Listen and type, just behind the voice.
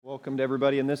Welcome to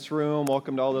everybody in this room.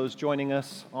 Welcome to all those joining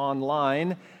us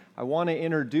online. I want to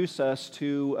introduce us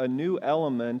to a new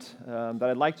element that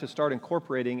I'd like to start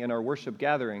incorporating in our worship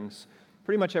gatherings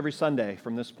pretty much every Sunday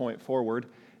from this point forward,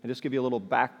 and just give you a little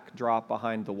backdrop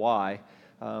behind the why.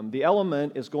 The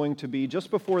element is going to be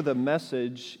just before the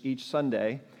message each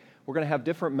Sunday. We're going to have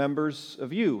different members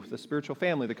of you, the spiritual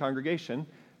family, the congregation,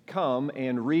 come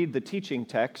and read the teaching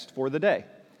text for the day.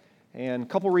 And a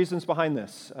couple reasons behind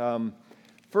this.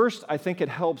 First, I think it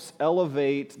helps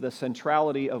elevate the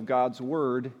centrality of God's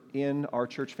Word in our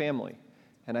church family.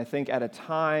 And I think at a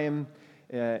time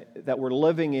that we're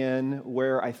living in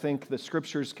where I think the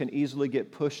Scriptures can easily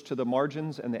get pushed to the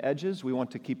margins and the edges, we want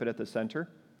to keep it at the center.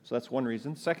 So that's one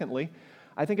reason. Secondly,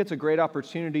 I think it's a great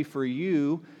opportunity for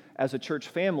you as a church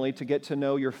family to get to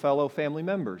know your fellow family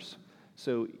members.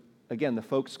 So again, the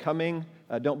folks coming,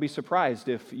 don't be surprised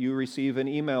if you receive an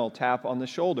email tap on the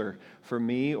shoulder from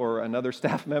me or another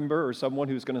staff member or someone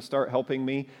who's going to start helping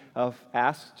me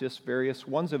ask just various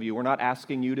ones of you. We're not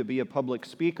asking you to be a public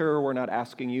speaker. We're not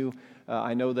asking you,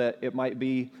 I know that it might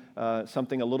be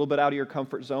something a little bit out of your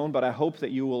comfort zone, but I hope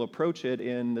that you will approach it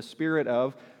in the spirit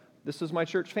of, this is my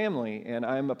church family, and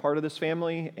I'm a part of this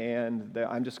family, and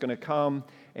I'm just going to come,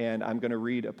 and I'm going to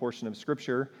read a portion of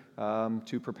Scripture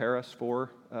to prepare us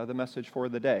for the message for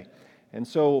the day. And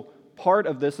so part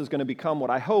of this is going to become what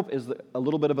I hope is a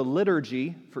little bit of a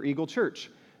liturgy for Eagle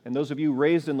Church. And those of you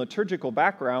raised in liturgical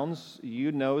backgrounds,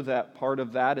 you know that part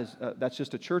of that is, that's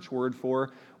just a church word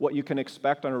for what you can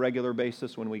expect on a regular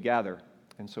basis when we gather.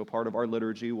 And so part of our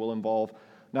liturgy will involve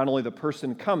not only the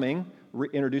person coming,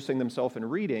 introducing themselves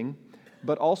and reading,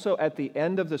 but also at the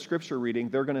end of the Scripture reading,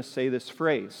 they're going to say this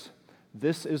phrase,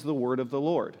 "This is the word of the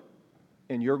Lord."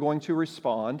 And you're going to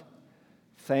respond,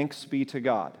 "Thanks be to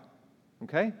God."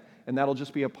 Okay? And that'll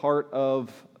just be a part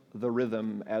of the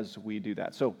rhythm as we do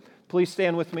that. So please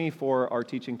stand with me for our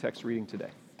teaching text reading today.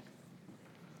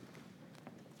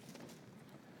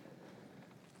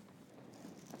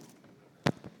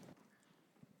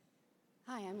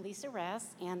 Hi, I'm Lisa Rass,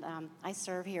 and I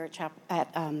serve here at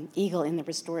Eagle in the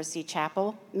Restore Sea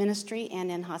Chapel ministry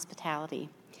and in hospitality.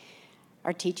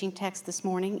 Our teaching text this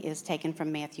morning is taken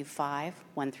from Matthew 5,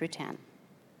 1 through 10.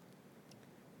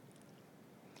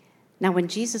 Now when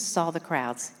Jesus saw the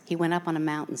crowds, he went up on a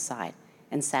mountainside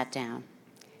and sat down.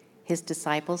 His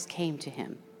disciples came to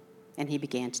him, and he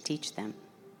began to teach them.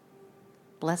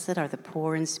 Blessed are the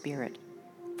poor in spirit,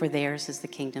 for theirs is the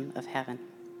kingdom of heaven.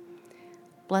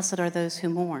 Blessed are those who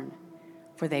mourn,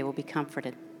 for they will be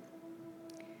comforted.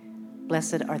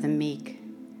 Blessed are the meek,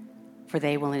 for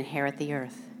they will inherit the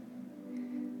earth.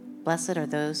 Blessed are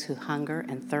those who hunger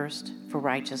and thirst for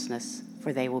righteousness,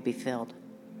 for they will be filled.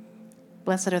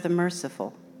 Blessed are the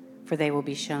merciful, for they will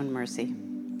be shown mercy.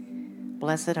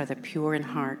 Blessed are the pure in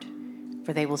heart,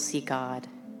 for they will see God.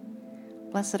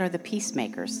 Blessed are the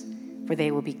peacemakers, for they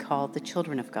will be called the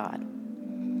children of God.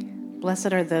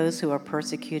 Blessed are those who are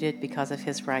persecuted because of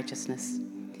his righteousness,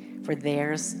 for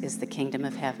theirs is the kingdom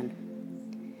of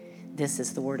heaven. This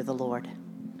is the word of the Lord.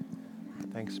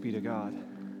 Thanks be to God.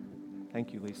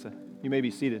 Thank you, Lisa. You may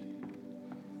be seated.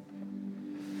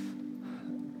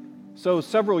 So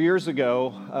several years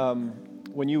ago,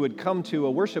 when you would come to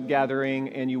a worship gathering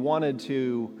and you wanted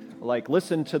to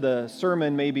listen to the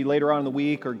sermon maybe later on in the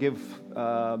week or give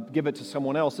it to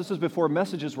someone else. This is before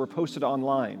messages were posted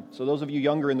online. So those of you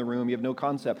younger in the room, you have no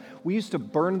concept. We used to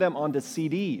burn them onto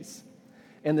CDs.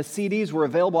 And the CDs were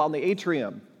available out in the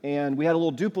atrium. And we had a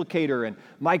little duplicator. And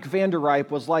Mike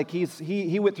Vanderripe was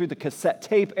he went through the cassette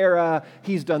tape era.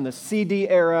 He's done the CD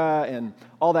era and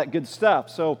all that good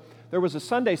stuff. So there was a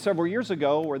Sunday several years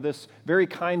ago where this very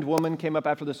kind woman came up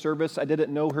after the service. I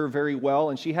didn't know her very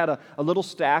well, and she had a little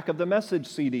stack of the message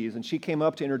CDs, and she came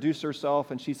up to introduce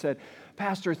herself, and she said,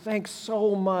 "Pastor, thanks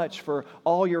so much for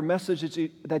all your messages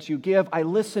that you give. I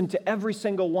listen to every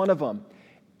single one of them,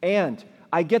 and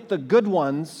I get the good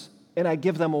ones, and I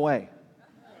give them away."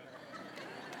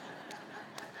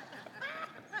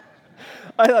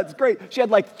 I thought, it's great. She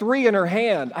had 3 in her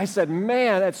hand. I said,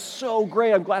 man, that's so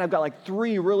great. I'm glad I've got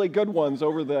 3 really good ones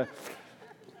over the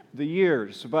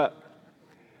years. But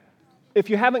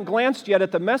if you haven't glanced yet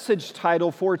at the message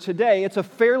title for today, it's a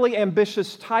fairly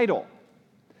ambitious title.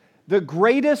 The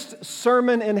Greatest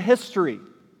Sermon in History.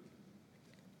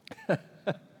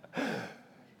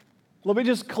 Let me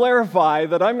just clarify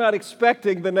that I'm not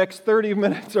expecting the next 30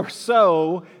 minutes or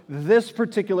so this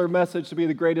particular message to be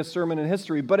the greatest sermon in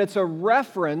history, but it's a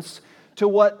reference to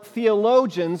what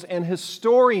theologians and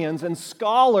historians and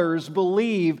scholars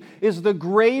believe is the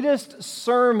greatest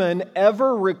sermon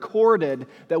ever recorded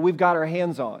that we've got our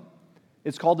hands on.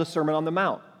 It's called the Sermon on the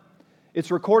Mount. It's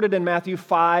recorded in Matthew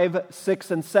 5,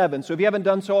 6, and 7. So if you haven't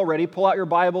done so already, pull out your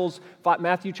Bibles,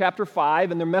 Matthew chapter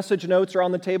 5, and their message notes are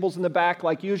on the tables in the back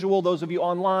like usual. Those of you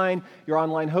online, your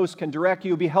online host can direct you.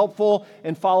 It'll be helpful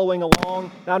in following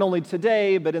along, not only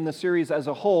today, but in the series as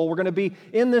a whole. We're going to be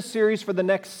in this series for the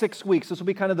next 6 weeks. This will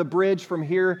be kind of the bridge from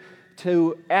here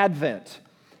to Advent.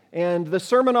 And the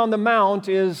Sermon on the Mount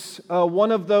is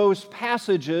one of those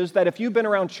passages that if you've been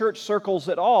around church circles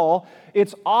at all,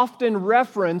 it's often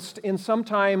referenced in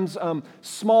sometimes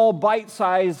small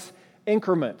bite-sized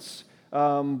increments.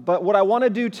 But what I want to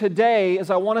do today is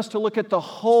I want us to look at the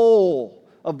whole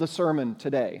of the sermon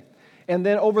today. And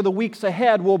then over the weeks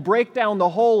ahead, we'll break down the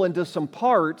whole into some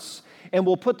parts, and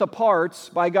we'll put the parts,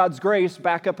 by God's grace,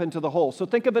 back up into the whole. So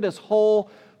think of it as whole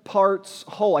parts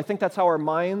whole. I think that's how our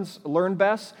minds learn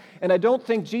best. And I don't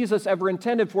think Jesus ever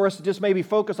intended for us to just maybe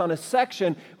focus on a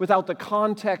section without the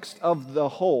context of the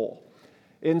whole.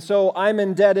 And so I'm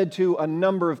indebted to a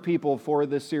number of people for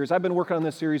this series. I've been working on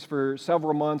this series for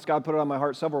several months. God put it on my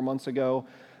heart several months ago.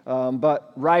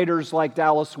 But writers like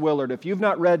Dallas Willard, if you've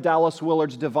not read Dallas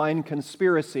Willard's Divine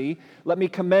Conspiracy, let me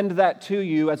commend that to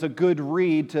you as a good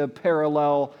read to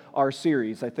parallel our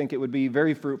series. I think it would be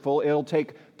very fruitful. It'll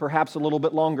take perhaps a little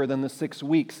bit longer than the 6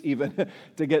 weeks even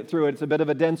to get through it. It's a bit of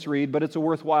a dense read, but it's a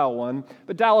worthwhile one.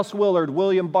 But Dallas Willard,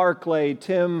 William Barclay,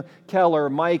 Tim Keller,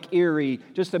 Mike Erie,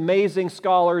 just amazing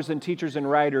scholars and teachers and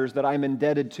writers that I'm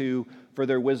indebted to for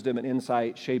their wisdom and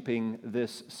insight shaping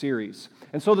this series.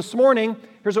 And so this morning,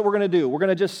 here's what we're going to do. We're going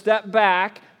to just step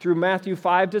back through Matthew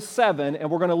 5 to 7, and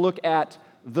we're going to look at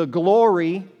the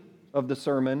glory of the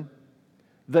sermon,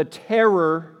 the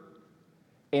terror,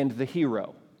 and the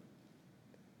hero.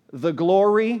 The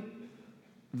glory,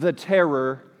 the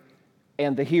terror,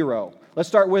 and the hero. Let's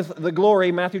start with the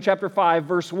glory. Matthew chapter 5,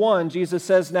 verse 1, Jesus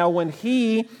says, "Now when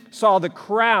he saw the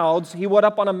crowds, he went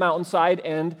up on a mountainside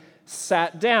and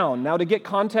sat down." Now to get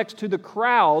context to the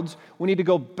crowds, we need to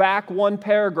go back one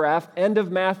paragraph, end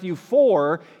of Matthew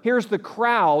 4. Here's the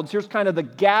crowds. Here's kind of the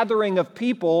gathering of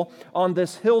people on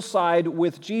this hillside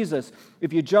with Jesus.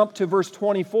 If you jump to verse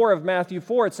 24 of Matthew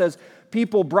 4, it says,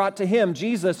 "People brought to him,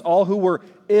 Jesus, all who were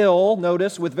ill,"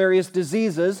 notice, "with various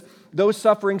diseases, those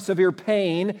suffering severe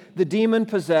pain, the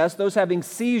demon-possessed, those having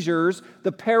seizures,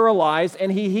 the paralyzed,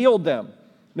 and he healed them."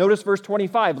 Notice verse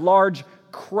 25, "Large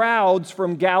crowds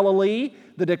from Galilee,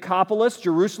 the Decapolis,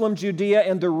 Jerusalem, Judea,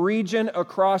 and the region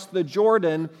across the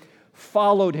Jordan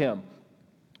followed him."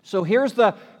 So here's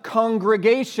the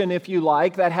congregation, if you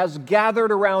like, that has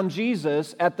gathered around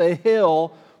Jesus at the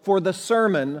hill for the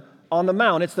Sermon on the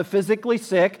Mount. It's the physically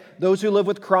sick, those who live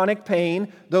with chronic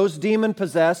pain, those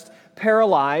demon-possessed,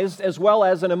 paralyzed, as well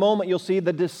as in a moment you'll see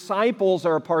the disciples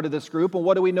are a part of this group. And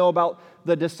what do we know about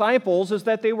the disciples is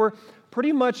that they were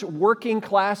pretty much working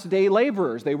class day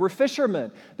laborers. They were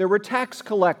fishermen. They were tax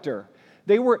collector.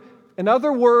 They were, in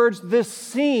other words, this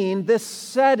scene, this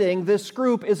setting, this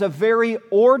group is a very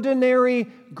ordinary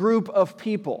group of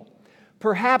people,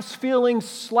 perhaps feeling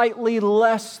slightly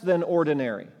less than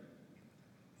ordinary.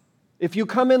 If you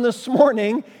come in this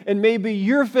morning and maybe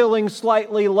you're feeling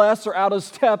slightly less or out of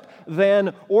step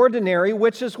than ordinary,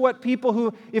 which is what people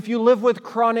who, if you live with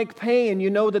chronic pain, you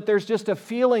know that there's just a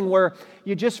feeling where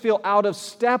you just feel out of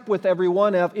step with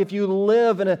everyone. If you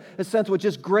live in a sense with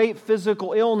just great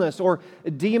physical illness or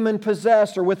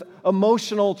demon-possessed or with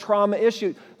emotional trauma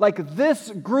issues, like this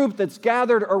group that's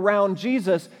gathered around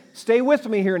Jesus, stay with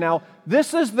me here now,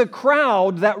 this is the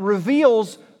crowd that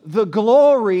reveals the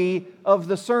glory of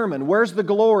the sermon. Where's the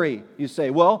glory, you say?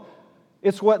 Well,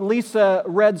 it's what Lisa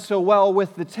read so well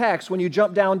with the text. When you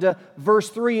jump down to verse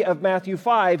 3 of Matthew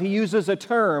 5, he uses a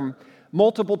term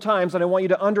multiple times, and I want you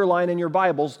to underline in your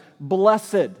Bibles,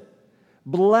 blessed.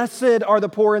 Blessed are the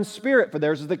poor in spirit, for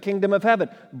theirs is the kingdom of heaven.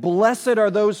 Blessed are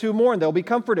those who mourn, they'll be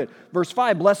comforted. Verse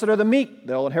 5, blessed are the meek,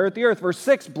 they'll inherit the earth. Verse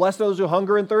 6, blessed are those who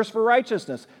hunger and thirst for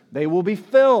righteousness, they will be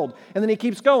filled. And then he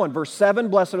keeps going. Verse 7,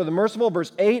 blessed are the merciful.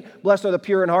 Verse 8, blessed are the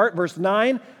pure in heart. Verse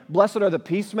 9, blessed are the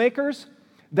peacemakers.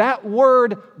 That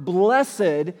word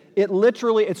blessed,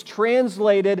 it's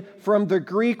translated from the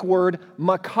Greek word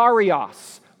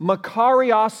makarios.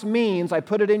 Makarios means, I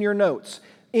put it in your notes,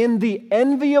 in the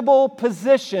enviable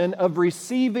position of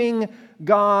receiving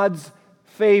God's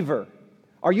favor.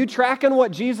 Are you tracking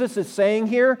what Jesus is saying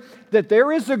here? That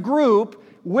there is a group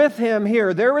with him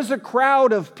here. There is a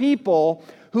crowd of people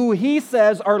who he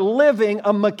says are living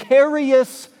a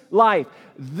macarious life.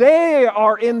 They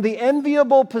are in the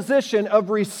enviable position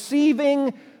of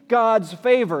receiving God's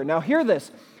favor. Now hear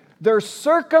this. Their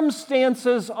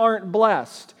circumstances aren't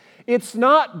blessed. It's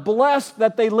not blessed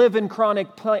that they live in chronic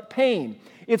pain.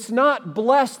 It's not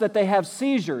blessed that they have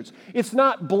seizures. It's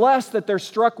not blessed that they're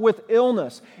struck with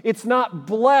illness. It's not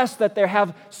blessed that they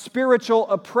have spiritual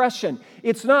oppression.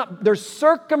 It's not, their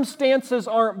circumstances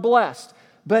aren't blessed.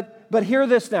 But hear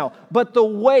this now. But the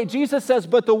way, Jesus says,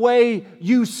 but the way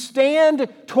you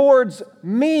stand towards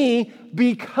me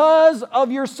because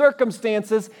of your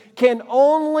circumstances can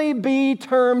only be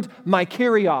termed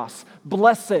makarios,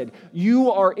 blessed.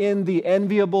 You are in the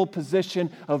enviable position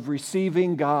of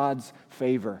receiving God's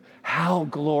favor. How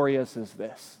glorious is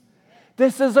this?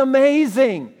 This is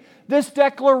amazing. This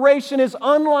declaration is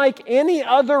unlike any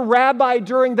other rabbi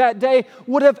during that day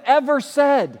would have ever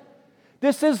said.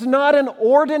 This is not an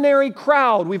ordinary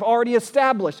crowd we've already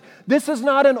established. This is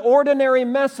not an ordinary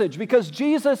message because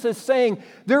Jesus is saying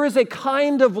there is a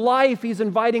kind of life he's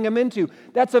inviting them into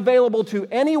that's available to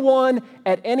anyone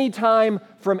at any time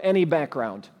from any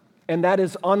background. And that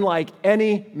is unlike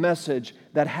any message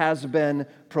that has been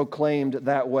proclaimed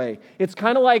that way. It's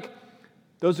kind of like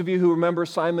those of you who remember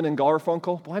Simon and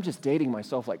Garfunkel. Boy, I'm just dating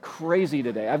myself like crazy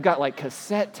today. I've got like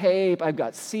cassette tape, I've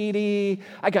got CD,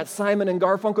 I got Simon and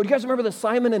Garfunkel. Do you guys remember the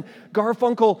Simon and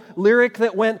Garfunkel lyric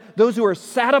that went, those who are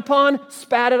sat upon,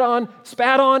 spat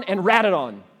on, and ratted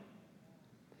on?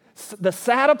 The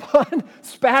sat upon,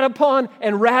 spat upon,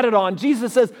 and ratted on.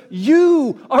 Jesus says,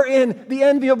 you are in the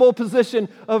enviable position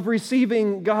of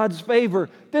receiving God's favor.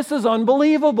 This is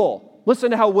unbelievable. Listen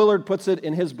to how Willard puts it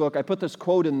in his book. I put this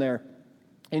quote in there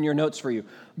in your notes for you.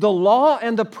 The law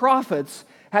and the prophets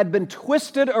had been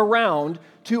twisted around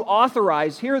to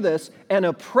authorize, hear this, an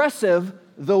oppressive,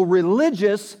 though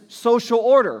religious, social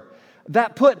order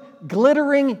that put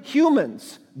glittering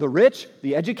humans, the rich,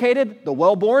 the educated, the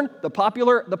well-born, the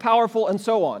popular, the powerful, and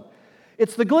so on.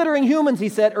 It's the glittering humans, he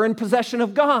said, are in possession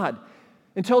of God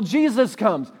until Jesus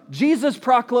comes. Jesus'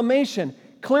 proclamation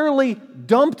clearly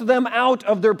dumped them out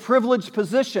of their privileged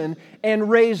position and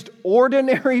raised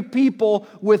ordinary people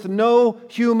with no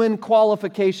human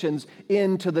qualifications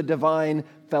into the divine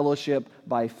fellowship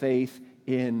by faith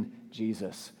in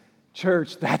Jesus.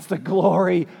 Church, that's the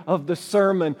glory of the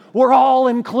sermon. We're all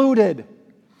included.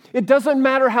 It doesn't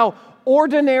matter how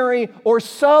ordinary or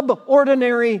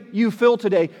subordinary you feel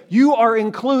today, you are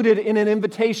included in an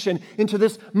invitation into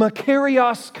this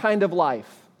makarios kind of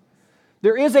life.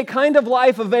 There is a kind of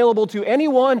life available to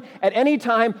anyone at any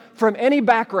time from any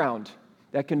background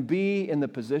that can be in the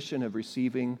position of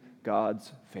receiving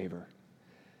God's favor.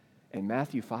 And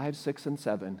Matthew 5, 6, and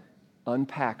 7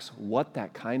 unpacks what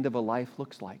that kind of a life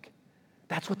looks like.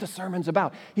 That's what the sermon's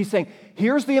about. He's saying,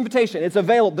 here's the invitation. It's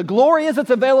available. The glory is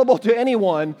it's available to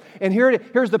anyone. And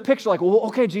here's the picture like, well,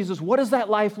 okay, Jesus, what does that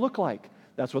life look like?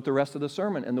 That's what the rest of the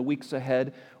sermon and the weeks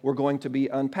ahead we're going to be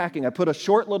unpacking. I put a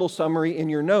short little summary in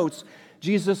your notes.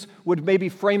 Jesus would maybe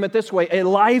frame it this way: a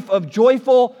life of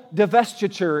joyful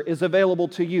divestiture is available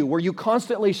to you, where you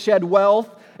constantly shed wealth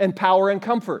and power and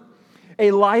comfort.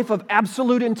 A life of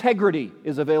absolute integrity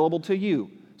is available to you,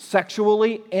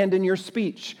 sexually and in your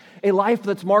speech. A life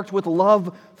that's marked with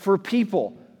love for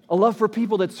people. A love for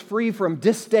people that's free from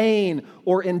disdain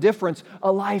or indifference.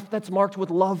 A life that's marked with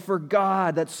love for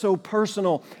God, that's so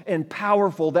personal and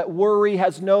powerful that worry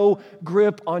has no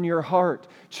grip on your heart.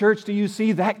 Church, do you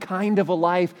see that kind of a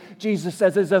life, Jesus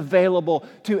says, is available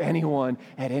to anyone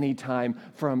at any time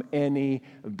from any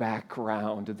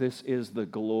background? This is the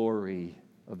glory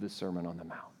of the Sermon on the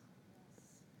Mount.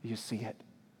 You see it?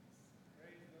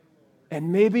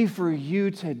 And maybe for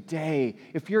you today,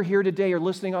 if you're here today or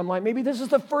listening online, maybe this is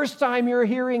the first time you're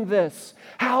hearing this.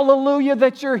 Hallelujah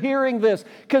that you're hearing this,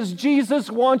 because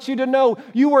Jesus wants you to know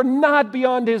you are not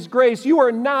beyond His grace. You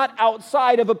are not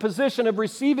outside of a position of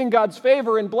receiving God's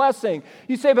favor and blessing.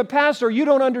 You say, but Pastor, you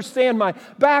don't understand my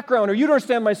background, or you don't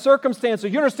understand my circumstance, or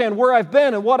you don't understand where I've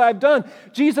been and what I've done.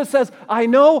 Jesus says, I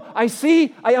know, I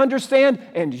see, I understand,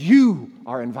 and you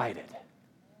are invited.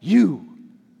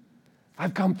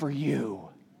 I've come for you.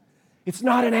 It's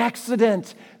not an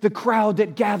accident, the crowd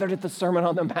that gathered at the Sermon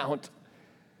on the Mount.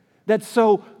 That's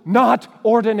so not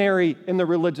ordinary in the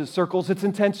religious circles. It's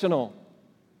intentional.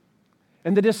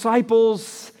 And the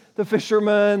disciples, the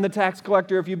fishermen, the tax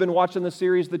collector, if you've been watching the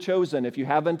series The Chosen, if you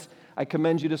haven't, I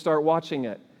commend you to start watching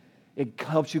it. It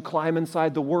helps you climb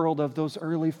inside the world of those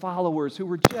early followers who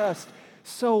were just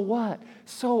so what?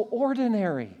 So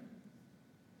ordinary.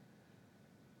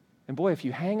 And boy, if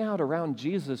you hang out around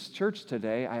Jesus' church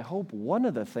today, I hope one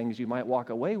of the things you might walk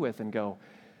away with and go,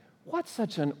 what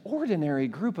such an ordinary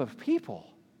group of people.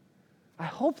 I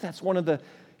hope that's one of the,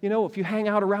 if you hang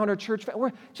out around our church,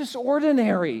 we're just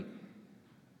ordinary.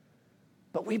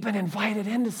 But we've been invited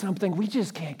into something we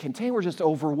just can't contain. We're just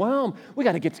overwhelmed. We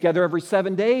got to get together every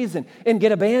 7 days and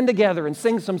get a band together and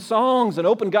sing some songs and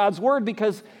open God's Word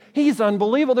because He's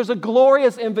unbelievable. There's a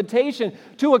glorious invitation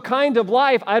to a kind of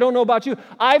life. I don't know about you.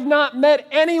 I've not met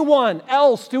anyone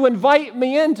else to invite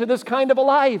me into this kind of a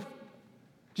life.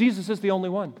 Jesus is the only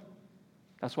one.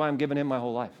 That's why I'm giving Him my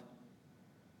whole life.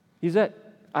 He's it.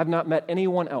 I've not met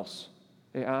anyone else.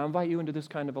 Hey, I invite you into this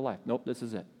kind of a life. Nope, this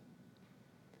is it.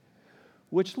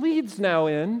 Which leads now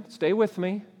stay with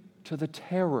me, to the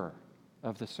terror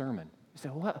of the sermon. You say,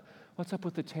 what's up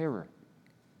with the terror?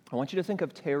 I want you to think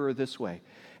of terror this way.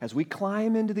 As we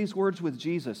climb into these words with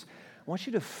Jesus, I want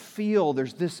you to feel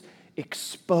there's this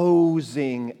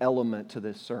exposing element to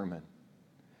this sermon.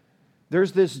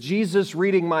 There's this Jesus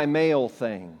reading my mail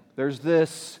thing. There's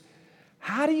this,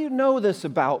 how do you know this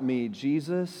about me,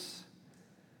 Jesus?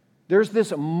 There's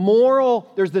this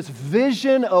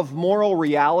vision of moral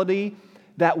reality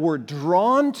that we're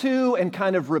drawn to and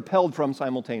kind of repelled from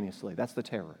simultaneously. That's the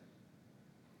terror.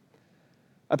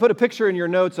 I put a picture in your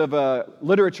notes of a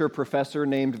literature professor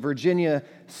named Virginia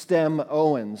Stem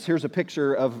Owens. Here's a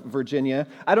picture of Virginia.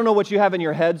 I don't know what you have in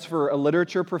your heads for a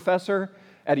literature professor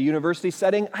at a university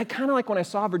setting. I kind of like when I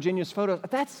saw Virginia's photos.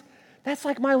 That's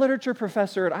like my literature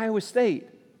professor at Iowa State.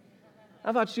 How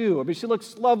about you? I mean, she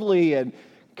looks lovely and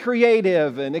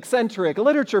creative and eccentric, a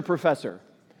literature professor.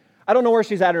 I don't know where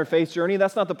she's at in her faith journey.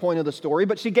 That's not the point of the story,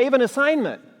 but she gave an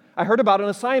assignment. I heard about an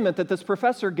assignment that this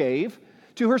professor gave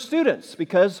to her students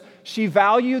because she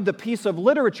valued the piece of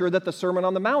literature that the Sermon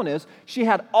on the Mount is. She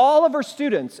had all of her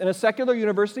students in a secular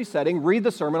university setting read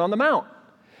the Sermon on the Mount.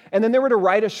 And then they were to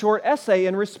write a short essay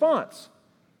in response.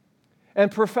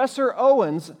 And Professor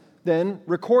Owens then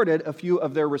recorded a few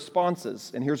of their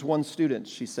responses. And here's one student.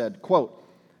 She said, quote,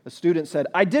 a student said,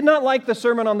 "I did not like the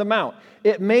Sermon on the Mount.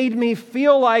 It made me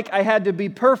feel like I had to be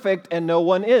perfect and no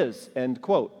one is," end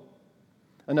quote.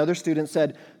 Another student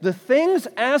said, "The things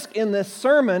asked in this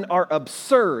sermon are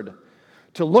absurd.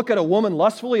 To look at a woman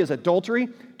lustfully is adultery.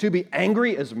 To be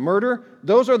angry is murder.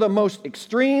 Those are the most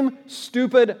extreme,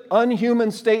 stupid, unhuman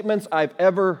statements I've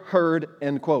ever heard,"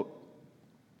 end quote.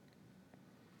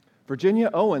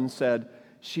 Virginia Owens said,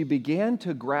 she began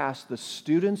to grasp the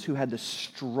students who had the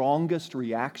strongest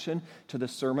reaction to the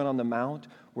Sermon on the Mount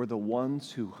were the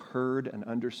ones who heard and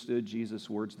understood Jesus'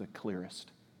 words the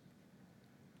clearest.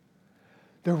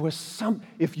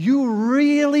 If you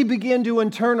really begin to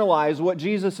internalize what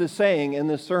Jesus is saying in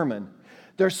this sermon,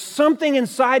 there's something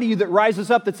inside of you that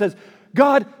rises up that says,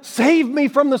 God, save me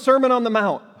from the Sermon on the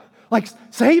Mount. Like,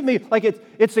 save me. Like,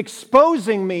 it's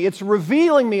exposing me. It's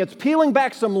revealing me. It's peeling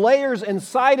back some layers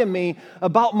inside of me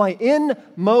about my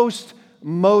inmost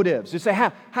motives. You say,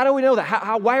 how do we know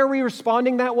that? Why are we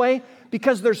responding that way?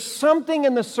 Because there's something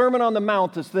in the Sermon on the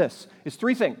Mount that's this. It's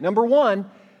three things. Number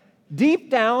one, deep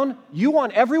down, you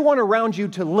want everyone around you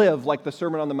to live like the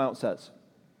Sermon on the Mount says.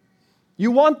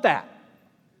 You want that.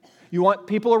 You want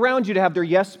people around you to have their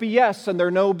yes be yes and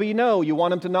their no be no. You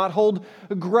want them to not hold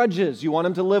grudges. You want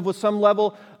them to live with some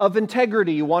level of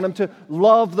integrity. You want them to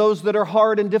love those that are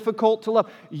hard and difficult to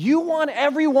love. You want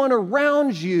everyone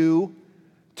around you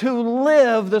to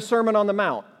live the Sermon on the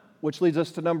Mount, which leads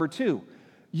us to number two.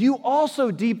 You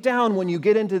also, deep down, when you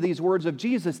get into these words of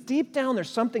Jesus, deep down there's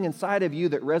something inside of you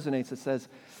that resonates that says,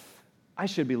 I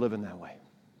should be living that way.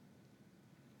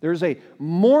 There's a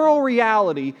moral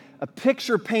reality, a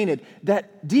picture painted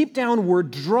that deep down we're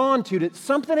drawn to, that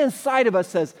something inside of us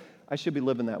says, I should be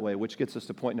living that way, which gets us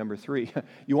to point number three.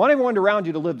 You want everyone around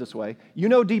you to live this way. You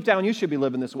know deep down you should be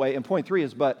living this way. And point three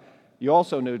is, but you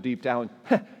also know deep down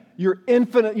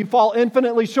you fall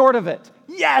infinitely short of it.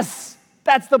 Yes,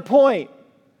 that's the point.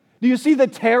 Do you see the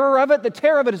terror of it? The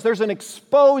terror of it is there's an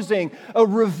exposing, a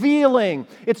revealing.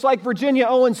 It's like Virginia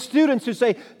Owens students who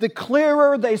say the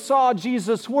clearer they saw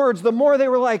Jesus' words, the more they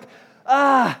were like,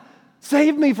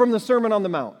 save me from the Sermon on the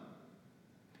Mount.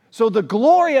 So the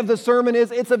glory of the sermon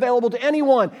is it's available to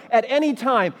anyone, at any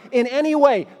time, in any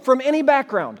way, from any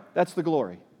background. That's the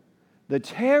glory. The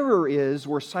terror is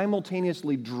we're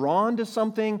simultaneously drawn to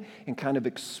something and kind of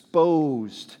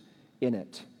exposed in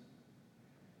it.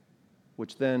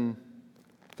 Which then,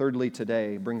 thirdly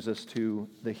today, brings us to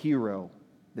the hero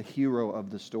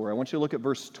of the story. I want you to look at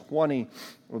verse 20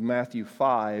 of Matthew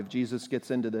 5. Jesus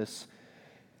gets into this.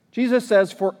 Jesus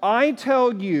says, "For I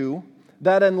tell you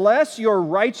that unless your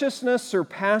righteousness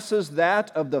surpasses that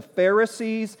of the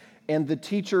Pharisees and the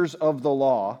teachers of the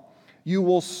law, you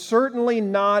will certainly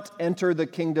not enter the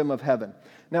kingdom of heaven."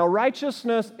 Now,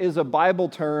 righteousness is a Bible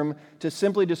term to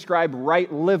simply describe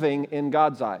right living in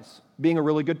God's eyes, being a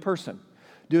really good person.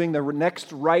 doing the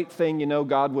next right thing you know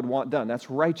God would want done.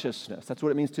 That's righteousness. That's what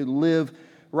it means to live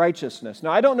righteousness.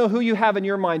 Now, I don't know who you have in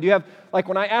your mind. Do you have, like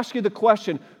when I ask you the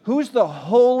question, who's the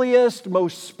holiest,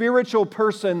 most spiritual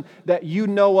person that you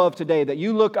know of today, that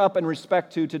you look up and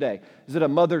respect to today? Is it a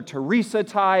Mother Teresa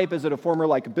type? Is it a former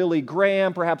like Billy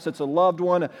Graham? Perhaps it's a loved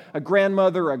one, a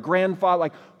grandmother, a grandfather.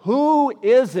 Like, who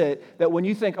is it that when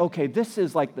you think, okay, this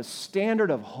is like the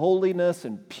standard of holiness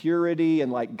and purity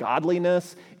and like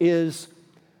godliness is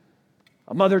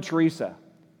a Mother Teresa?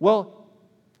 Well,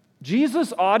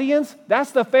 Jesus' audience,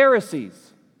 that's the Pharisees.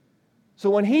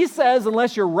 So when he says,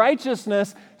 unless your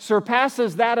righteousness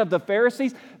surpasses that of the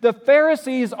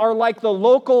Pharisees are like the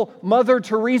local Mother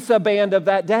Teresa band of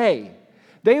that day.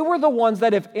 They were the ones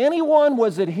that if anyone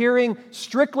was adhering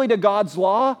strictly to God's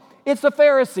law, it's the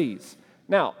Pharisees.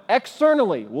 Now,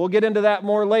 externally, we'll get into that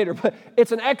more later, but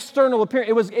it's an external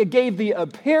appearance. It gave the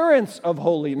appearance of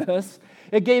holiness.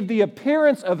 It gave the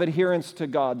appearance of adherence to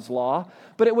God's law,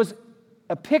 but it was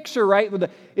a picture, right?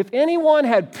 If anyone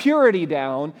had purity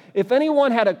down, if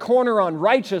anyone had a corner on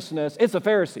righteousness, it's the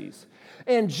Pharisees.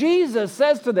 And Jesus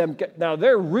says to them, now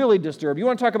they're really disturbed. You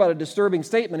want to talk about a disturbing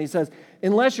statement? He says,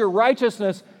 unless your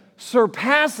righteousness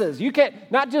surpasses, you can't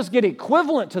not just get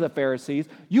equivalent to the Pharisees,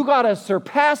 you got to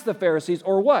surpass the Pharisees,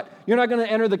 or what? You're not going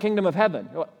to enter the kingdom of heaven.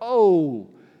 You're like, oh,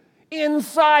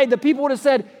 inside, the people would have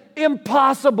said,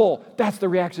 impossible. That's the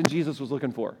reaction Jesus was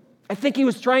looking for. I think he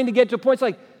was trying to get to points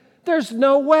like, there's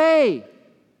no way.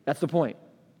 That's the point.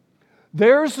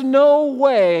 There's no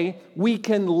way we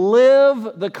can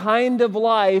live the kind of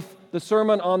life the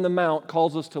Sermon on the Mount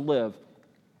calls us to live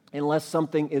unless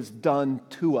something is done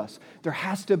to us. There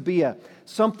has to be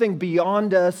something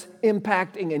beyond us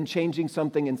impacting and changing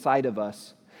something inside of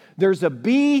us. There's a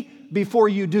be before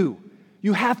you do.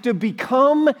 You have to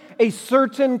become a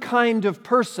certain kind of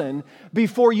person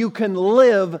before you can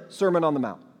live Sermon on the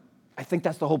Mount. I think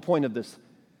that's the whole point of this.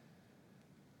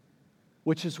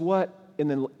 Which is what, in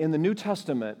the New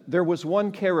Testament, there was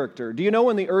one character. Do you know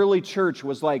when the early church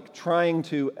was like trying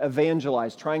to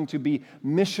evangelize, trying to be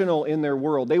missional in their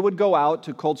world? They would go out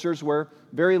to cultures where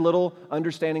very little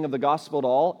understanding of the gospel at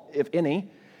all, if any,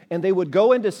 and they would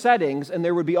go into settings and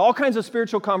there would be all kinds of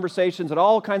spiritual conversations and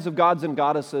all kinds of gods and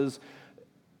goddesses.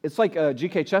 It's like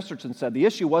G.K. Chesterton said, the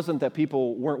issue wasn't that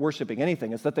people weren't worshiping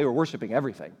anything, it's that they were worshiping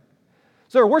everything.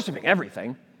 So they were worshiping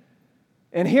everything.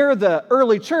 And here the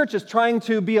early church is trying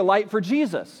to be a light for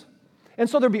Jesus. And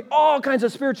so there'd be all kinds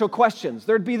of spiritual questions.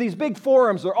 There'd be these big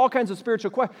forums. There are all kinds of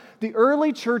spiritual questions. The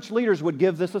early church leaders would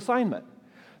give this assignment.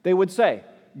 They would say,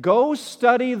 go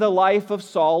study the life of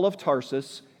Saul of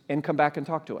Tarsus and come back and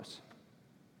talk to us.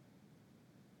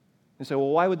 And say,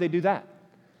 well, why would they do that?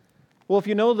 Well, if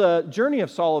you know the journey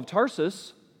of Saul of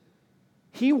Tarsus,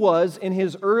 he was, in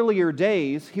his earlier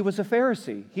days, he was a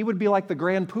Pharisee. He would be like the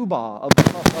grand poobah of the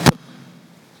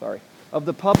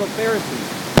pub of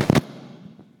Pharisees.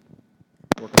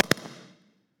 All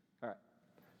right.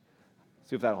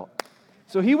 See if that'll help.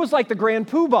 So he was like the grand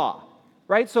poobah,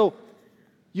 right? So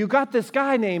you got this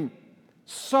guy named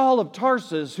Saul of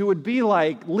Tarsus who would be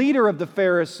like leader of the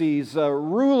Pharisees, a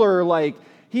ruler, like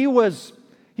he was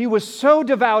so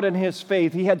devout in his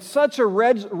faith. He had such a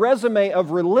resume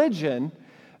of religion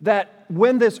that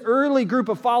when this early group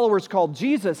of followers called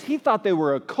Jesus, he thought they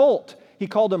were a cult. He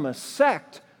called them a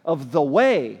sect of the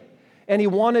way. And he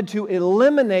wanted to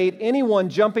eliminate anyone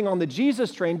jumping on the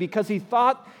Jesus train because he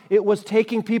thought it was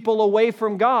taking people away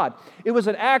from God. It was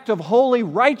an act of holy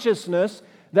righteousness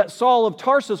that Saul of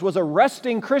Tarsus was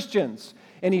arresting Christians.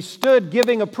 And he stood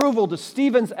giving approval to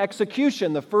Stephen's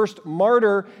execution, the first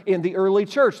martyr in the early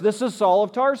church. This is Saul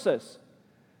of Tarsus.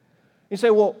 You say,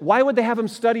 well, why would they have him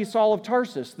study Saul of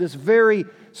Tarsus, this very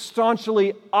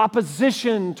staunchly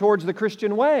opposition towards the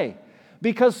Christian way?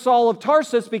 Because Saul of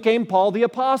Tarsus became Paul the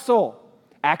Apostle.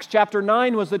 Acts chapter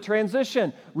 9 was the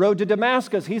transition. Road to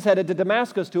Damascus. He's headed to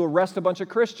Damascus to arrest a bunch of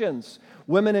Christians.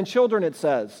 Women and children, it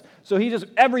says. So he just,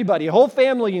 everybody, whole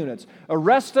family units,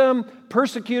 arrest them,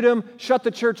 persecute them, shut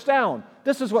the church down.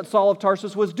 This is what Saul of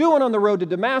Tarsus was doing on the road to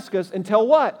Damascus until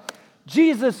what?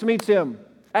 Jesus meets him.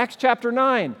 Acts chapter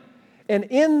 9. And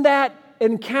in that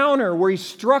encounter where he's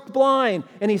struck blind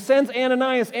and he sends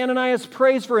Ananias, Ananias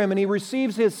prays for him and he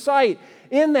receives his sight.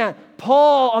 In that,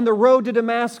 Paul on the road to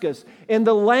Damascus, in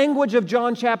the language of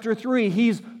John chapter 3,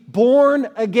 he's born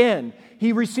again.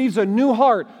 He receives a new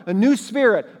heart, a new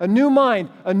spirit, a new mind,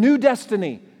 a new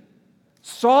destiny.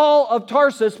 Saul of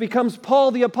Tarsus becomes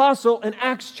Paul the Apostle in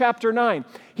Acts chapter 9.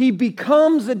 He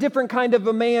becomes a different kind of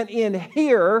a man in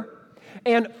here,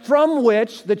 and from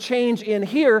which the change in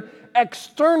here,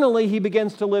 externally he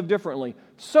begins to live differently.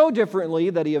 so differently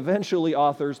that he eventually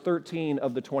authors 13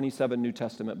 of the 27 New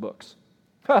Testament books.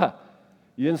 You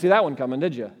didn't see that one coming,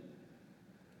 did you?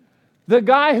 The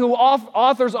guy who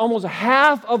authors almost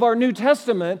half of our New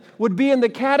Testament would be in the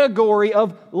category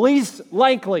of least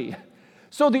likely.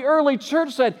 So the early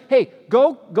church said, hey,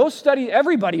 go study.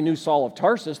 Everybody knew Saul of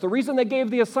Tarsus. The reason they gave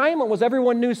the assignment was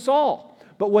everyone knew Saul.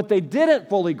 But what they didn't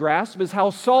fully grasp is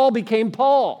how Saul became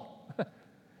Paul.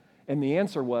 And the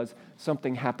answer was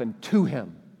something happened to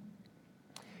him.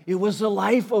 It was the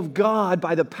life of God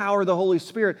by the power of the Holy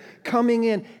Spirit coming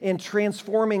in and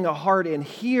transforming a heart in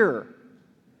here.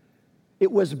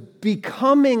 It was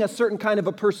becoming a certain kind of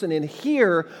a person in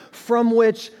here from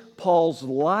which Paul's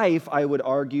life, I would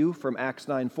argue, from Acts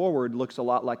 9 forward, looks a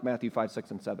lot like Matthew 5,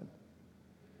 6, and 7.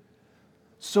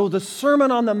 So the Sermon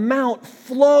on the Mount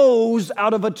flows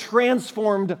out of a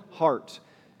transformed heart.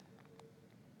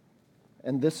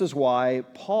 And this is why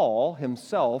Paul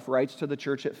himself writes to the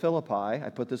church at Philippi. I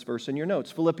put this verse in your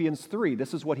notes. Philippians 3,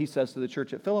 this is what he says to the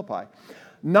church at Philippi.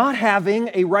 Not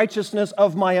having a righteousness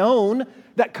of my own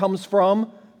that comes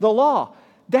from the law.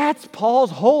 That's Paul's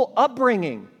whole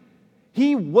upbringing.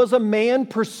 He was a man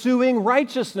pursuing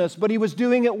righteousness, but he was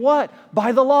doing it what?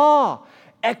 By the law.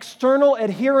 External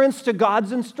adherence to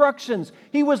God's instructions.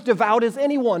 He was devout as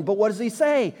anyone, but what does he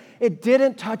say? It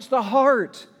didn't touch the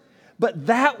heart. But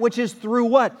that which is through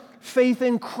what? Faith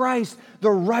in Christ, the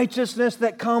righteousness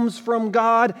that comes from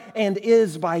God and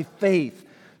is by faith.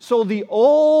 So the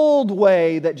old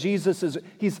way that Jesus'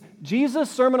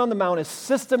 Sermon on the Mount is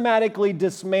systematically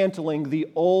dismantling the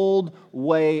old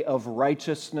way of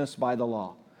righteousness by the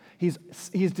law. He's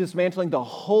dismantling the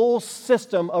whole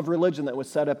system of religion that was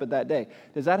set up at that day.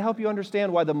 Does that help you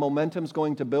understand why the momentum's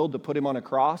going to build to put him on a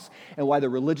cross and why the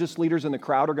religious leaders in the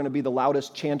crowd are going to be the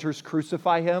loudest chanters,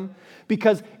 crucify him?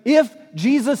 Because if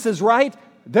Jesus is right,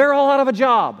 they're all out of a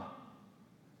job.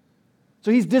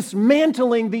 So he's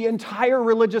dismantling the entire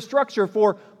religious structure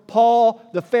for Paul,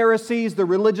 the Pharisees, the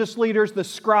religious leaders, the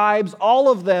scribes.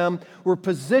 All of them were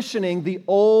positioning the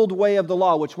old way of the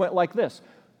law, which went like this.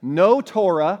 No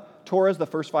Torah. Torah is the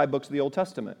first 5 books of the Old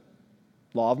Testament.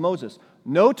 Law of Moses.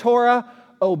 No Torah,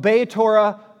 obey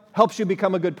Torah, helps you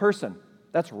become a good person.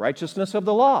 That's righteousness of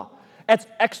the law. That's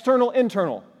external,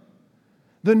 internal.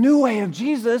 The new way of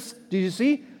Jesus, do you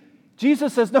see?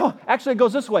 Jesus says, no, actually it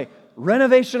goes this way.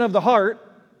 Renovation of the heart,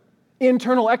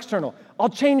 internal, external. I'll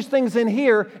change things in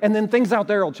here, and then things out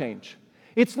there will change.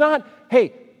 It's not,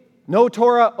 hey, no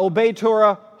Torah, obey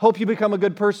Torah, hope you become a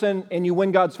good person, and you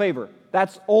win God's favor.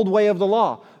 That's old way of the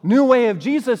law. New way of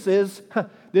Jesus is,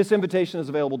 this invitation is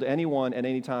available to anyone at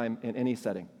any time in any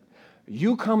setting.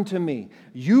 You come to me.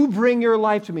 You bring your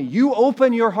life to me. You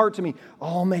open your heart to me.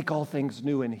 I'll make all things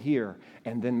new in here.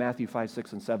 And then Matthew 5,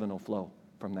 6, and 7 will flow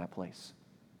from that place.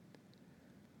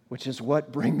 Which is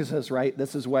what brings us, right?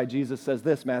 This is why Jesus says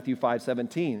this, Matthew 5,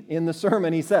 17. In the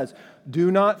sermon, he says,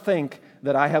 do not think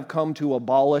that I have come to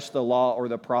abolish the law or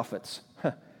the prophets.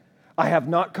 I have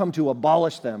not come to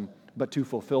abolish them, but to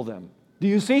fulfill them. Do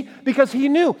you see? Because he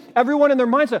knew, everyone in their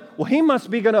mind said, well, he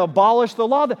must be going to abolish the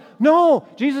law. No,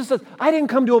 Jesus says, I didn't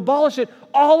come to abolish it.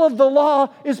 All of the law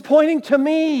is pointing to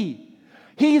me.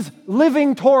 He's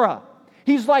living Torah.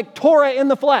 He's like Torah in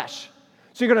the flesh.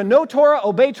 So you're going to know Torah,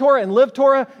 obey Torah, and live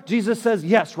Torah? Jesus says,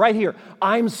 yes, right here.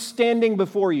 I'm standing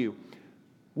before you.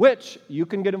 Which, you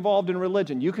can get involved in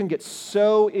religion. You can get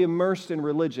so immersed in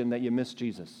religion that you miss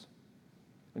Jesus.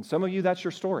 And some of you, that's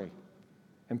your story.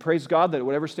 And praise God that at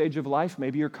whatever stage of life,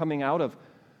 maybe you're coming out of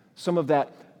some of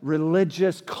that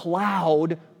religious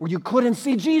cloud where you couldn't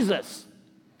see Jesus.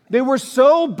 They were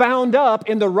so bound up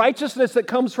in the righteousness that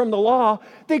comes from the law,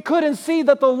 they couldn't see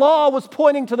that the law was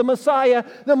pointing to the Messiah.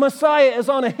 The Messiah is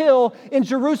on a hill in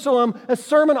Jerusalem. A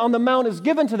Sermon on the Mount is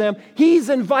given to them. He's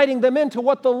inviting them into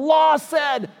what the law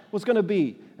said was going to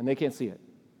be, and they can't see it.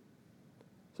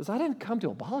 He says, I didn't come to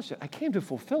abolish it. I came to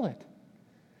fulfill it.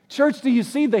 Church, do you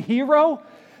see the hero?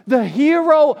 The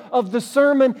hero of the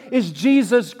sermon is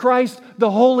Jesus Christ,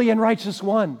 the holy and righteous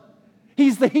one.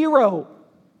 He's the hero.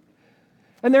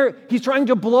 And he's trying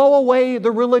to blow away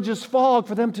the religious fog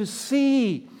for them to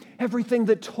see everything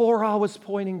that Torah was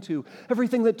pointing to,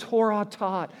 everything that Torah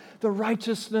taught. The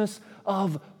righteousness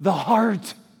of the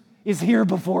heart is here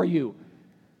before you.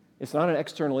 It's not an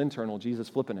external, internal. Jesus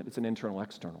flipping it. It's an internal,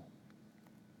 external.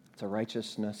 It's a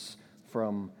righteousness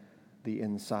from the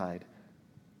inside.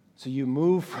 So you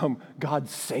move from God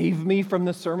save me from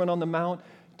the Sermon on the Mount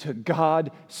to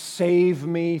God save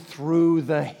me through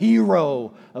the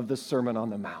hero of the Sermon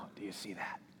on the Mount. Do you see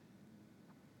that?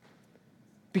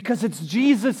 Because it's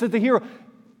Jesus that's the hero.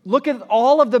 Look at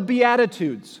all of the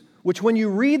Beatitudes, which when you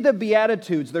read the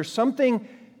Beatitudes, there's something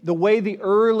the way the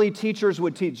early teachers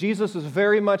would teach. Jesus was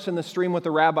very much in the stream with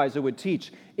the rabbis that would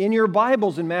teach. In your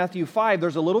Bibles in Matthew 5,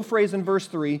 there's a little phrase in verse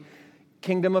 3,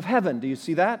 kingdom of heaven. Do you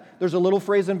see that? There's a little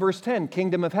phrase in verse 10,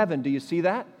 kingdom of heaven. Do you see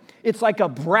that? It's like a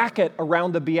bracket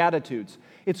around the Beatitudes.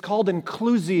 It's called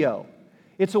inclusio.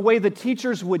 It's a way the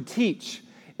teachers would teach.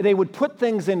 They would put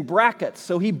things in brackets.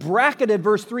 So he bracketed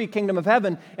verse 3, kingdom of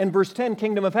heaven, and verse 10,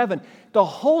 kingdom of heaven. The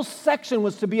whole section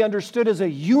was to be understood as a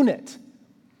unit.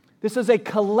 This is a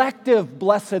collective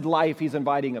blessed life he's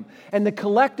inviting them. And the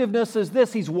collectiveness is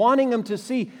this. He's wanting them to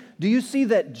see, do you see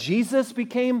that Jesus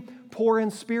became poor in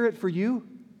spirit for you?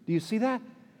 Do you see that?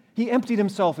 He emptied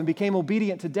himself and became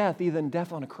obedient to death, even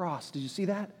death on a cross. Did you see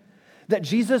that? That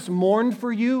Jesus mourned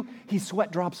for you. He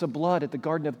sweat drops of blood at the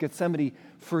Garden of Gethsemane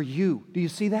for you. Do you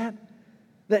see that?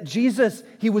 That Jesus,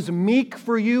 he was meek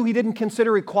for you. He didn't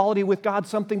consider equality with God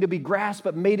something to be grasped,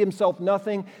 but made himself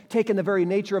nothing, taking the very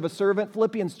nature of a servant.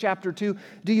 Philippians chapter 2.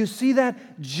 Do you see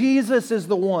that? Jesus is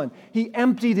the one. He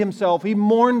emptied himself. He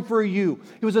mourned for you.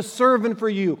 He was a servant for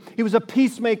you. He was a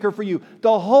peacemaker for you.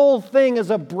 The whole thing is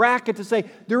a bracket to say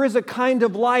there is a kind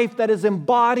of life that is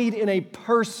embodied in a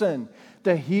person.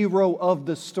 The hero of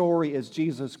the story is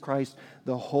Jesus Christ,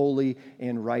 the holy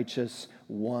and righteous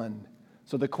one.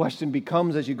 So the question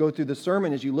becomes, as you go through the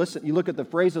sermon, as you listen, you look at the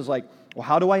phrases like, well,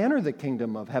 how do I enter the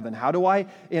kingdom of heaven? How do I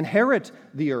inherit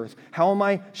the earth? How am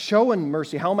I shown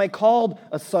mercy? How am I called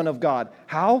a son of God?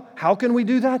 How? How can we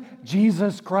do that?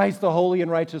 Jesus Christ, the holy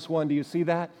and righteous one. Do you see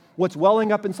that? What's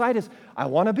welling up inside is, I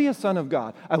want to be a son of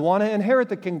God. I want to inherit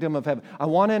the kingdom of heaven. I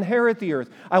want to inherit the earth.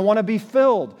 I want to be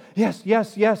filled. Yes,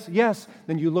 yes, yes, yes.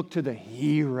 Then you look to the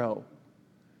hero.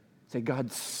 Say,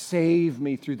 God, save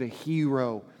me through the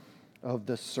hero of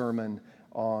the Sermon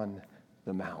on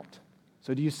the Mount.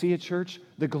 So do you see it, church?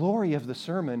 The glory of the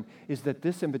sermon is that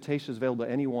this invitation is available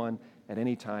to anyone at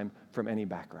any time from any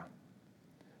background.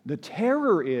 The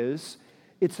terror is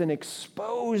it's an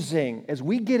exposing. As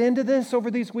we get into this over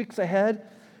these weeks ahead,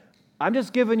 I'm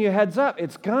just giving you a heads up.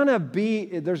 There's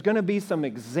going to be some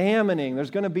examining.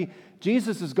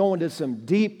 Jesus is going to some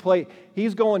deep place.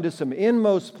 He's going to some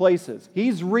inmost places.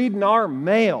 He's reading our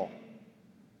mail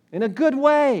in a good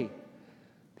way.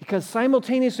 Because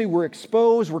simultaneously we're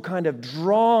exposed, we're kind of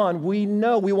drawn. We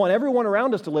know we want everyone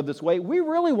around us to live this way. We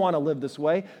really want to live this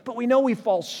way, but we know we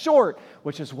fall short,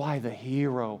 which is why the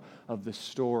hero of the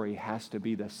story has to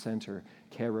be the center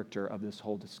character of this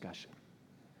whole discussion.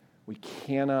 We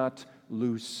cannot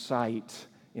lose sight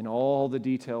in all the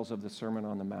details of the Sermon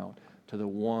on the Mount to the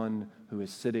one who is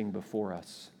sitting before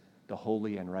us, the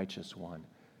holy and righteous one,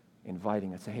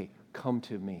 inviting us, hey, come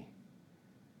to me.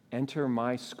 Enter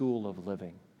my school of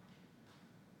living.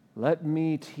 Let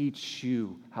me teach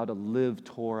you how to live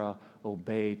Torah,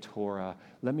 obey Torah.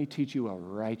 Let me teach you a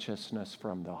righteousness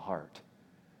from the heart.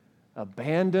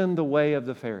 Abandon the way of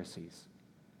the Pharisees.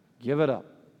 Give it up.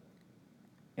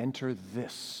 Enter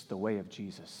this, the way of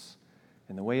Jesus.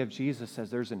 And the way of Jesus says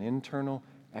there's an internal,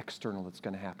 external that's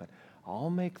going to happen. I'll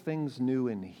make things new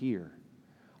in here.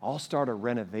 I'll start a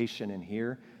renovation in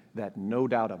here that no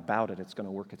doubt about it, it's going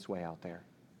to work its way out there.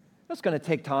 That's going to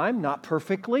take time, not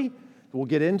perfectly. We'll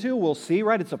get into, we'll see,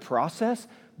 right? It's a process.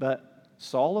 But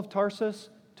Saul of Tarsus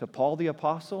to Paul the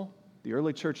Apostle, the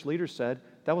early church leaders said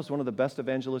that was one of the best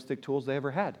evangelistic tools they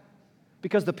ever had.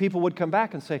 Because the people would come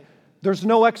back and say, there's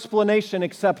no explanation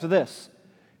except this.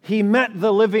 He met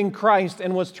the living Christ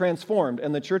and was transformed.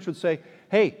 And the church would say,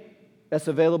 hey, that's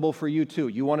available for you too.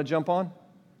 You want to jump on?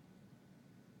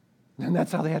 And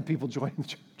that's how they had people join the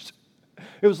church.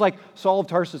 It was like Saul of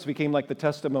Tarsus became like the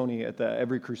testimony at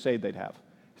every crusade they'd have.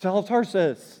 Saul of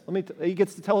Tarsus, he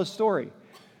gets to tell his story.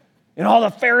 And all the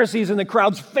Pharisees in the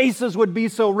crowd's faces would be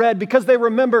so red because they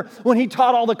remember when he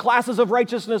taught all the classes of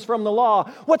righteousness from the law.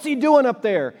 What's he doing up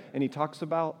there? And he talks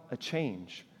about a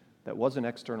change that wasn't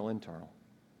external internal,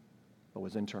 but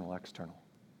was internal external.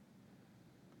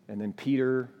 And then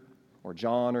Peter or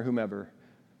John or whomever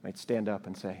might stand up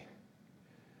and say,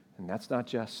 and that's not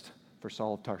just for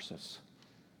Saul of Tarsus.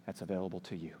 That's available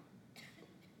to you.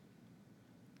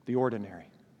 The ordinary,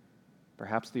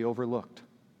 perhaps the overlooked,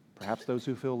 perhaps those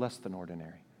who feel less than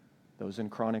ordinary, those in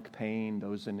chronic pain,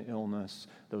 those in illness,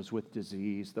 those with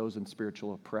disease, those in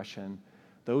spiritual oppression,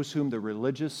 those whom the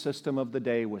religious system of the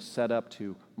day was set up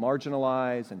to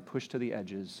marginalize and push to the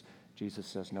edges. Jesus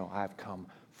says, no, I've come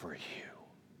for you.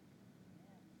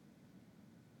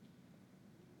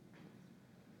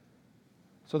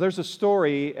 So there's a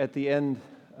story at the end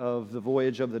of the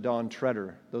Voyage of the Dawn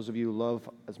Treader. Those of you who love,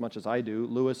 as much as I do,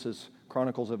 Lewis's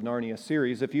Chronicles of Narnia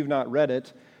series. If you've not read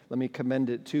it, let me commend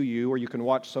it to you, or you can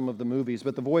watch some of the movies.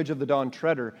 But the Voyage of the Dawn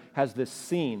Treader has this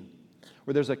scene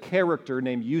where there's a character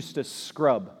named Eustace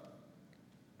Scrubb.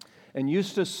 And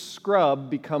Eustace Scrubb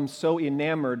becomes so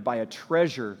enamored by a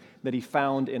treasure that he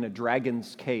found in a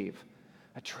dragon's cave,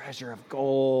 a treasure of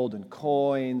gold and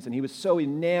coins, and he was so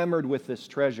enamored with this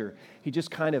treasure, he just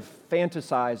kind of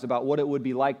fantasized about what it would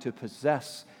be like to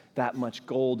possess that much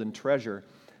gold and treasure,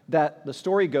 that the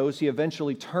story goes he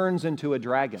eventually turns into a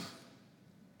dragon.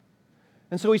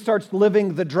 And so he starts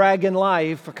living the dragon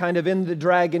life, kind of in the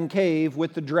dragon cave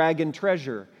with the dragon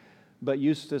treasure. But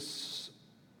Eustace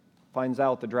finds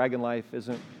out the dragon life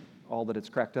isn't all that it's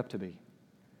cracked up to be.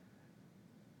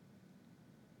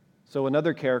 So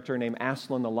another character named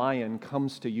Aslan the lion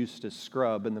comes to Eustace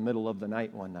Scrubb in the middle of the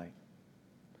night one night.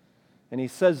 And he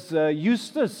says,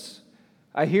 Eustace,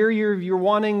 I hear you're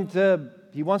wanting to,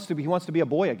 he wants to be a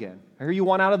boy again. I hear you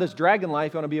want out of this dragon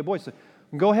life, you want to be a boy. So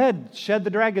go ahead, shed the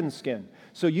dragon skin.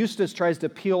 So Eustace tries to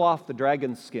peel off the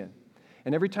dragon skin.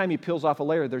 And every time he peels off a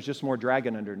layer, there's just more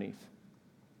dragon underneath.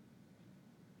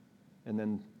 And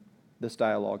then this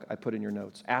dialogue I put in your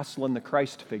notes. Aslan, the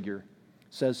Christ figure,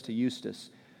 says to Eustace,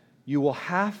 you will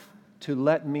have to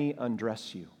let me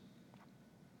undress you.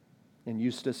 And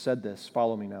Eustace said this,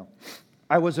 follow me now.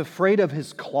 I was afraid of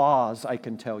his claws, I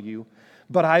can tell you,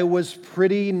 but I was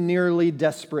pretty nearly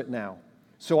desperate now.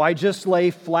 So I just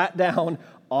lay flat down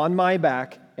on my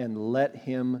back and let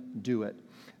him do it.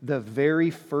 The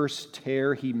very first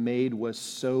tear he made was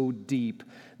so deep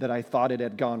that I thought it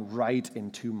had gone right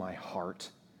into my heart.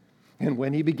 And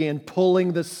when he began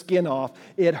pulling the skin off,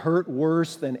 it hurt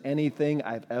worse than anything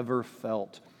I've ever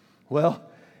felt. Well,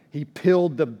 he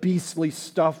peeled the beastly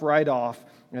stuff right off,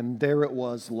 and there it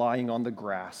was lying on the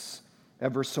grass,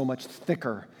 ever so much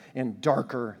thicker and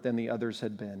darker than the others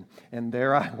had been. And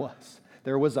there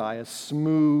was I, as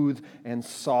smooth and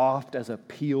soft as a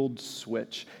peeled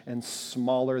switch, and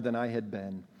smaller than I had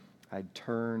been. I'd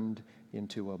turned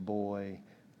into a boy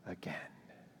again.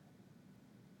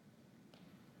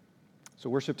 So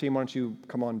worship team, why don't you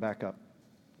come on back up?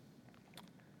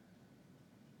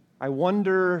 I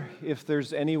wonder if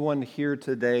there's anyone here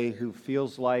today who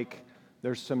feels like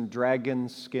there's some dragon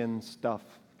skin stuff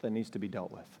that needs to be dealt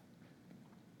with.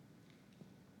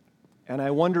 And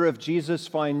I wonder if Jesus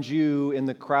finds you in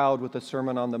the crowd with the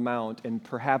Sermon on the Mount and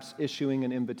perhaps issuing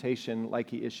an invitation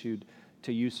like he issued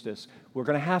to Eustace. We're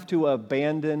going to have to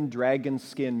abandon dragon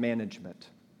skin management.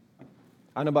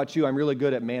 I don't know about you, I'm really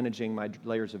good at managing my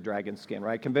layers of dragon skin,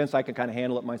 right? Convinced I can kind of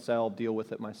handle it myself, deal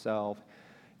with it myself,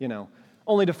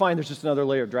 only to find there's just another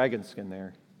layer of dragon skin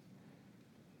there.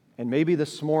 And maybe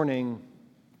this morning,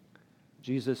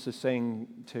 Jesus is saying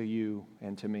to you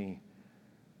and to me,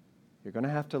 you're going to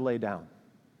have to lay down.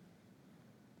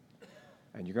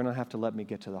 And you're going to have to let me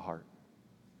get to the heart.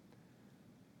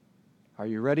 Are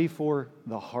you ready for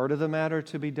the heart of the matter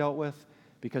to be dealt with?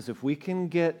 Because if we can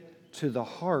get to the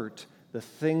heart, the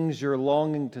things you're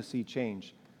longing to see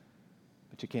change,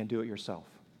 but you can't do it yourself.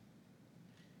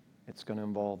 It's going to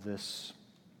involve this: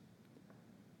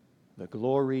 the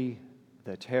glory,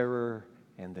 the terror,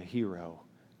 and the hero,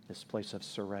 this place of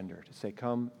surrender. To say,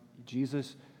 come,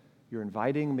 Jesus, you're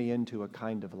inviting me into a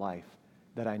kind of life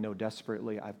that I know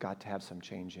desperately I've got to have some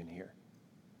change in here.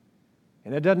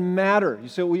 And it doesn't matter. You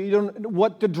say, well, you don't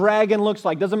what the dragon looks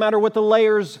like. Doesn't matter what the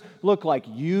layers look like.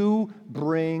 You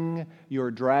bring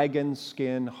your dragon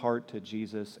skin heart to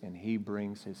Jesus, and he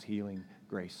brings his healing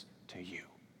grace to you.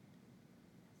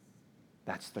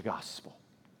 That's the gospel.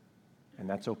 And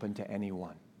that's open to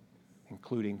anyone,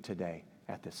 including today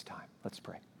at this time. Let's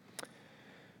pray.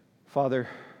 Father,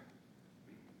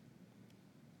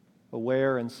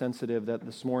 aware and sensitive that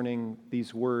this morning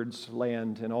these words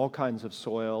land in all kinds of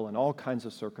soil and all kinds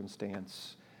of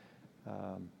circumstance.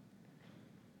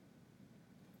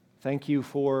 Thank you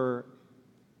for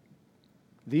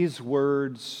these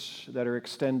words that are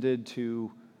extended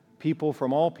to people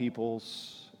from all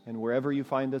peoples, and wherever you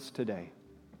find us today,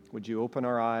 would you open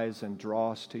our eyes and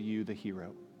draw us to you, the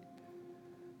hero?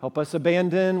 Help us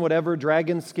abandon whatever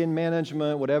dragon skin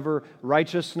management, whatever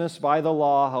righteousness by the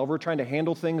law, however we're trying to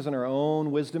handle things in our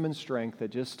own wisdom and strength, that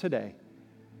just today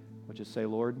we'll just say,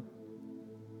 Lord,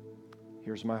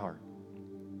 here's my heart.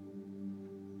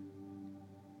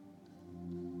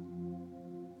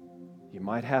 You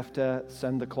might have to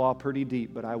send the claw pretty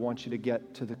deep, but I want you to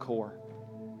get to the core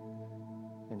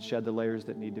and shed the layers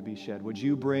that need to be shed. Would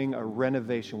you bring a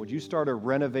renovation? Would you start a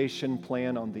renovation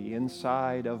plan on the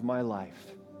inside of my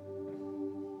life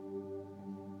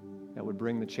that would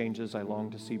bring the changes I long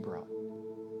to see brought?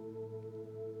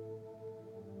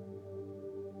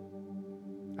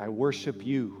 I worship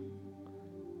you,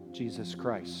 Jesus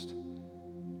Christ,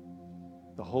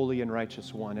 the holy and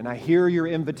righteous one. And I hear your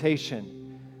invitation.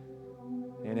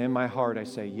 And in my heart, I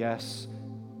say yes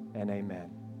and amen.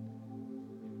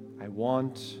 I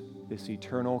want this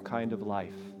eternal kind of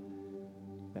life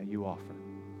that you offer.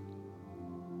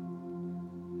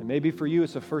 And maybe for you,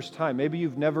 it's the first time. Maybe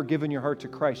you've never given your heart to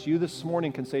Christ. You this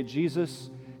morning can say,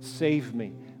 Jesus, save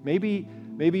me. Maybe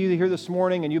you're here this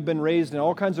morning and you've been raised in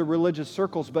all kinds of religious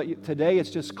circles, but today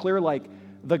it's just clear like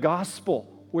the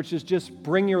gospel, which is just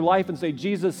bring your life and say,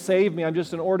 Jesus, save me. I'm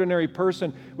just an ordinary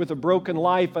person with a broken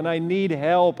life and I need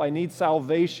help. I need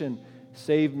salvation.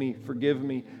 Save me, forgive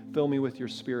me, fill me with your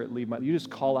Spirit. You just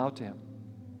call out to Him.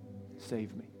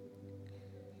 Save me.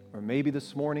 Or maybe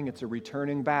this morning it's a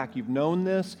returning back. You've known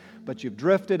this, but you've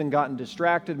drifted and gotten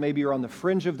distracted. Maybe you're on the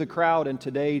fringe of the crowd, and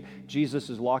today Jesus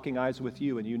is locking eyes with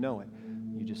you, and you know it.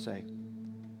 You just say,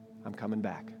 I'm coming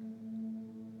back.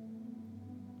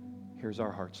 Here's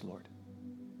our hearts, Lord.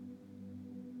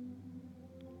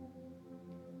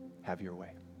 Have your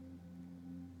way.